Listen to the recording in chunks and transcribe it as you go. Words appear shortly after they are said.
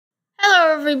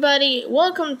everybody,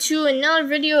 welcome to another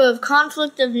video of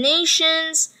Conflict of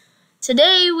Nations.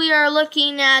 Today we are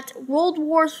looking at World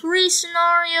War III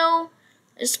scenario.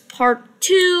 It's part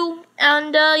 2,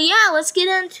 and yeah, let's get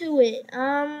into it.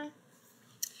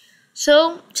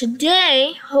 So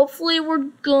today, hopefully we're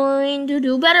going to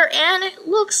do better, and it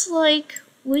looks like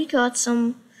we got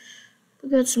some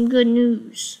good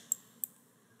news.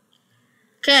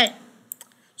 Okay,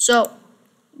 so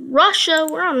Russia,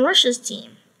 we're on Russia's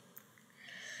team.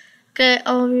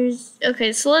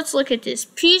 Okay, so let's look at this.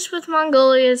 Peace with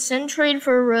Mongolia, send trade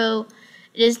for a row.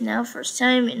 It is now first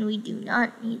time, and we do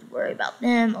not need to worry about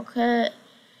them, okay?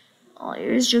 Oh,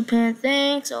 here's Japan,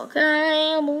 thanks,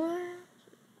 okay.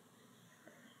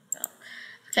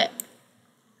 Okay.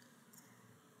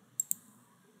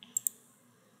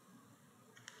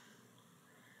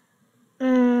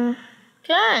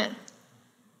 Okay.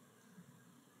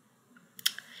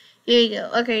 Here you go.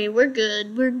 Okay, we're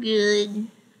good.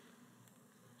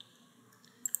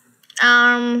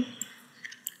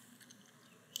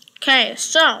 Okay,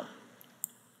 so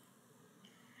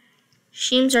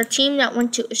seems our team that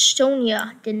went to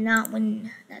Estonia did not win.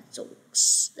 That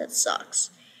sucks.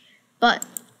 But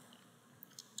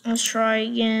let's try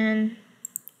again.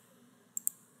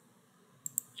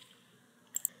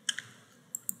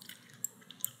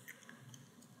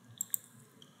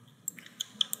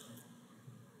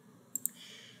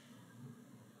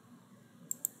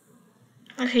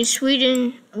 Okay,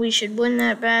 Sweden, we should win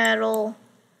that battle.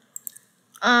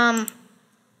 I'm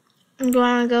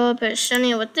going to go up at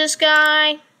Estonia with this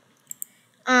guy.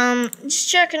 Just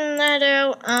checking that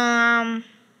out.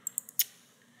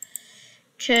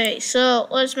 Okay, so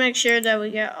let's make sure that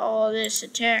we got all of this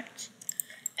attacked.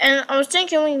 And I was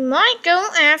thinking we might go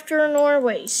after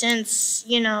Norway since,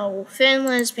 you know,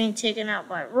 Finland's being taken out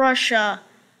by Russia.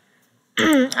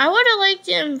 I would have liked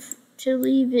him to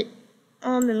leave it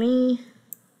on to me,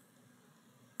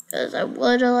 because I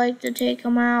would have liked to take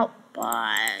him out,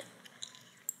 but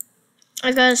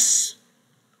I guess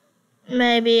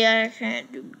maybe I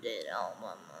can't do that all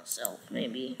by myself,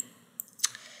 maybe.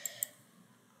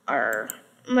 Or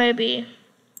maybe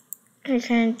I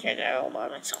can't take it all by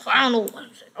myself. I don't know what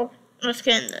I'm saying. Oh, let's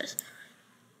get into this.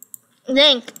 I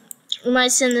think we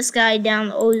might send this guy down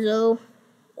to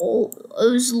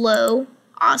Oslo.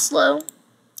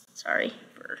 Sorry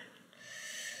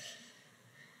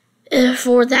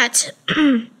for that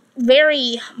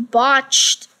very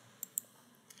botched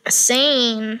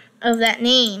saying of that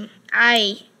name.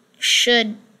 I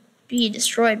should be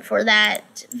destroyed for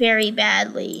that very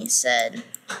badly said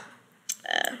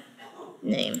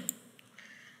name.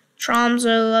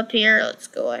 Tromso up here. Let's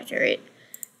go after it.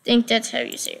 I think that's how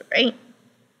you say it, right?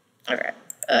 Okay.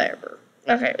 Whatever.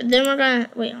 Okay, then we're gonna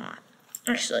wait on.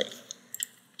 Actually,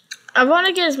 I want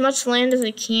to get as much land as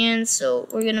I can, so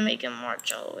we're gonna make him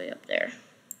march all the way up there.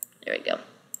 There we go.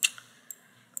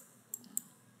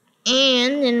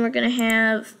 And then we're gonna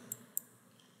have.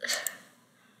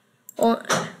 Well,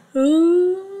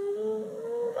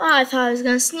 I thought I was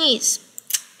gonna sneeze.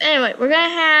 Anyway, we're gonna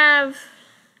have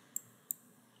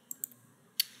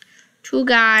two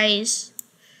guys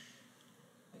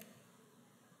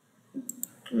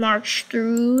march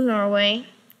through Norway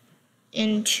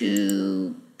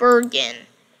into Bergen.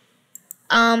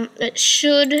 It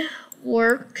should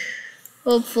work,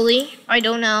 hopefully. I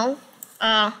don't know.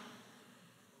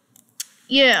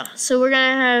 Yeah, so we're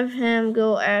gonna have him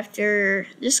go after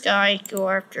this guy, go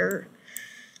after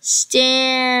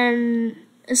Stavanger.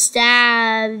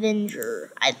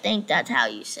 I think that's how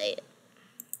you say it.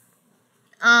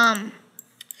 There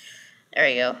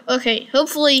we go. Okay,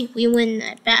 hopefully we win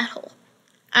that battle.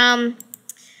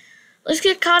 Let's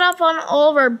get caught up on all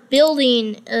of our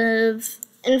building of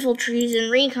infantries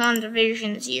and recon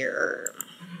divisions here.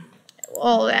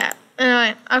 All that.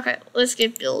 Anyway, okay, let's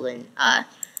get building.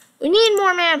 We need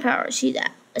more manpower. I see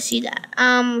that.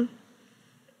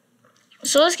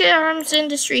 So let's get arms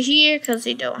industry here, because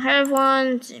they don't have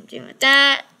one. Same thing with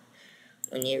that.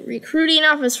 We need a recruiting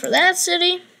office for that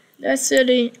city,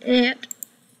 and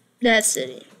that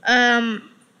city.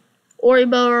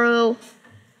 Oriboro.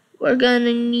 We're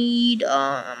gonna need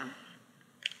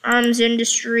arms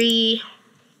industry.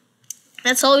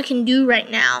 That's all we can do right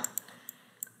now.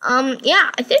 Yeah,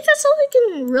 I think that's all we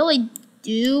can really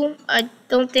do. I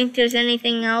don't think there's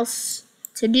anything else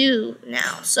to do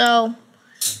now. So,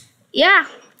 yeah.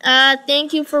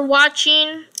 Thank you for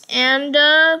watching, and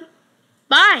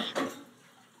bye.